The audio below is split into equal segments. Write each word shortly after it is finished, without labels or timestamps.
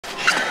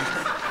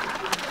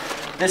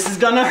This is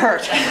gonna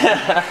hurt.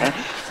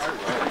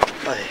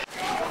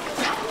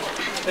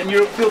 And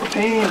you feel the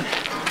pain.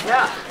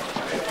 Yeah.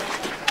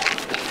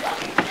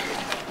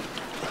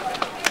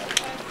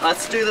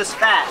 Let's do this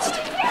fast.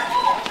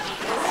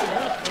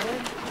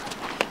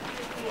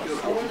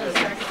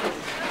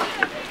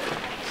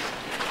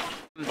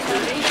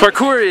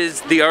 Parkour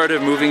is the art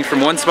of moving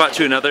from one spot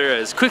to another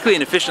as quickly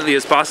and efficiently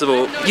as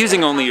possible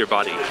using only your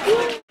body.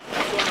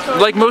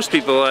 Like most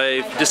people,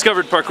 I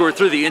discovered parkour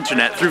through the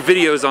internet, through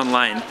videos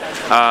online,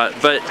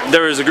 but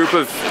there was a group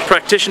of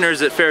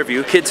practitioners at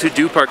Fairview, kids who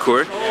do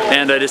parkour,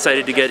 and I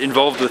decided to get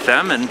involved with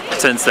them, and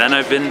since then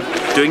I've been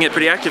doing it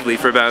pretty actively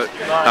for about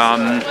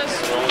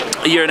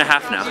a year and a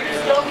half now.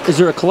 Is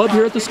there a club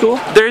here at the school?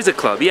 There is a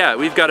club, yeah.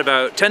 We've got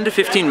about 10 to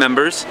 15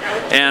 members,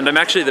 and I'm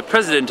actually the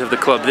president of the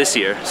club this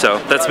year, so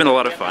that's been a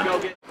lot of fun.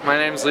 My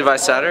name's Levi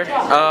Satter.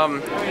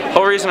 The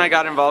whole reason I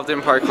got involved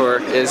in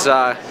parkour is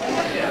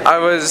I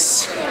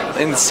was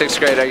in 6th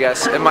grade, I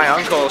guess, and my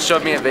uncle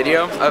showed me a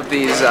video of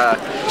these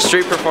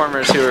street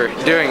performers who were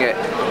doing it,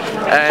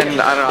 and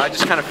I don't know, I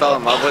just kind of fell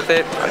in love with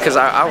it because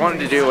I wanted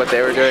to do what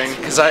they were doing,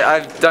 because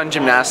I've done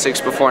gymnastics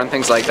before and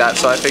things like that,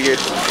 so I figured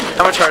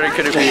how much harder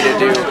could it be to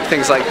do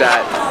things like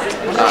that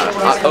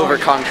over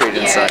concrete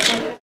and such.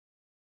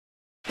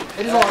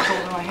 It is a lot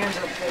colder. My hands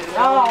are.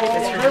 Oh,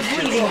 they're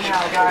bleeding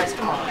now, guys.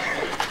 Come on.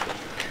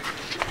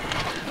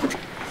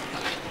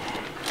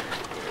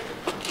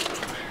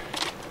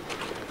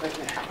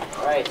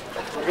 Alright,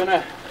 we're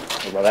gonna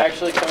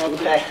actually come up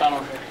to the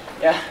tunnel.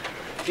 Yeah,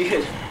 if you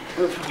could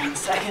move for 1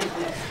 second.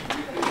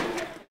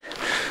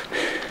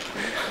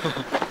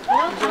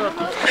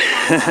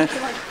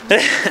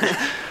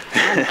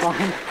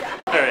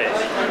 Alright.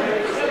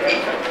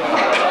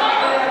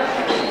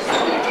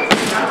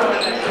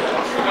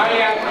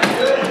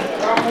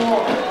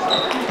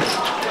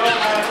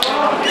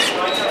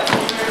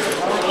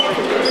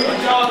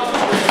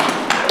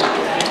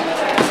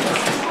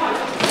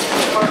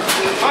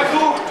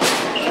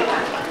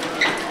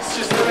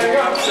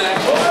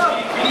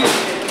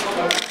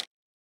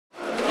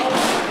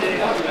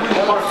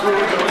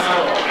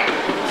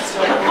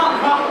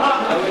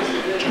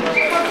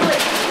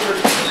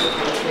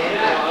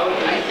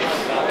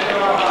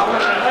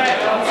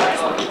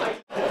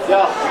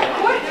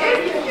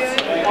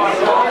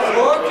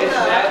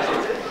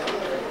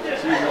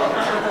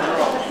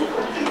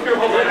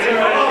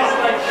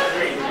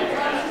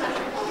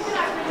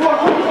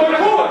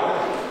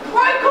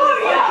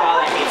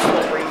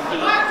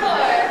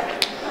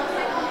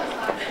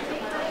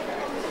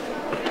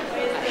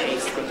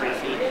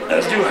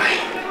 Let's do it.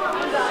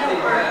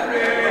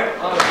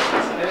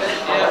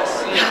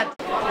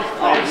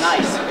 Oh,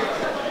 nice.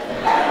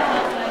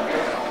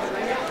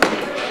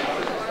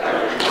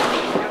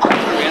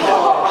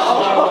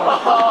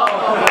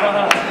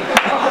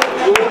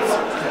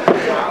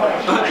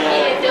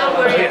 Don't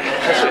worry.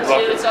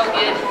 It's all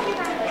good.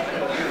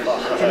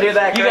 You can do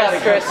that, Chris. You got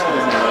it, Chris.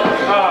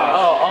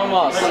 Oh,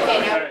 almost.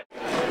 Okay.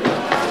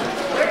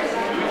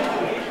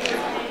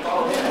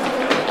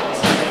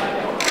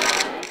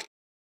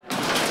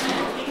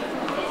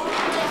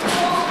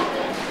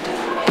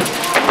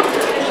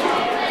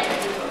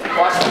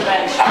 Watch the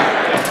bench.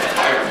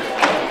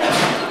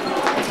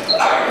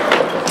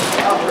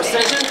 Oh,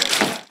 precision?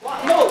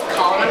 No,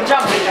 Colin, I'm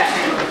jumping back.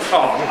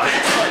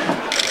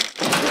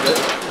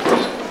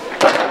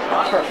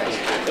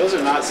 Perfect. Those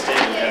are not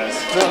standing guys.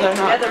 No, they're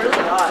not. Yeah, they're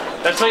really not.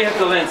 That's why you have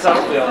to land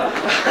softly on it.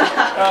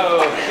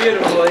 Oh,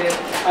 beautifully.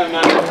 I'm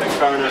not going to take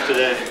far enough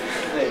today.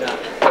 There you go.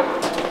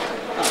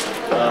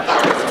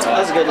 That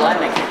was a good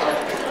landing.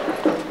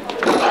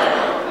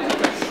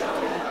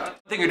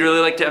 One thing we'd really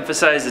like to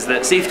emphasize is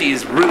that safety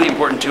is really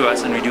important to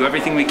us, and we do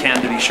everything we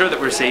can to be sure that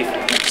we're safe.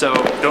 So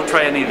don't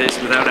try any of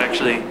this without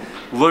actually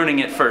learning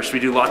it first. We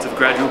do lots of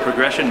gradual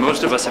progression.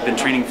 Most of us have been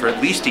training for at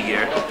least a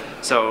year,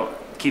 so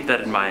keep that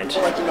in mind.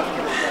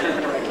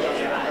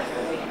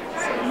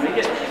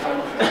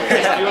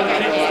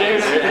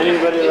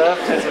 Anybody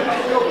left?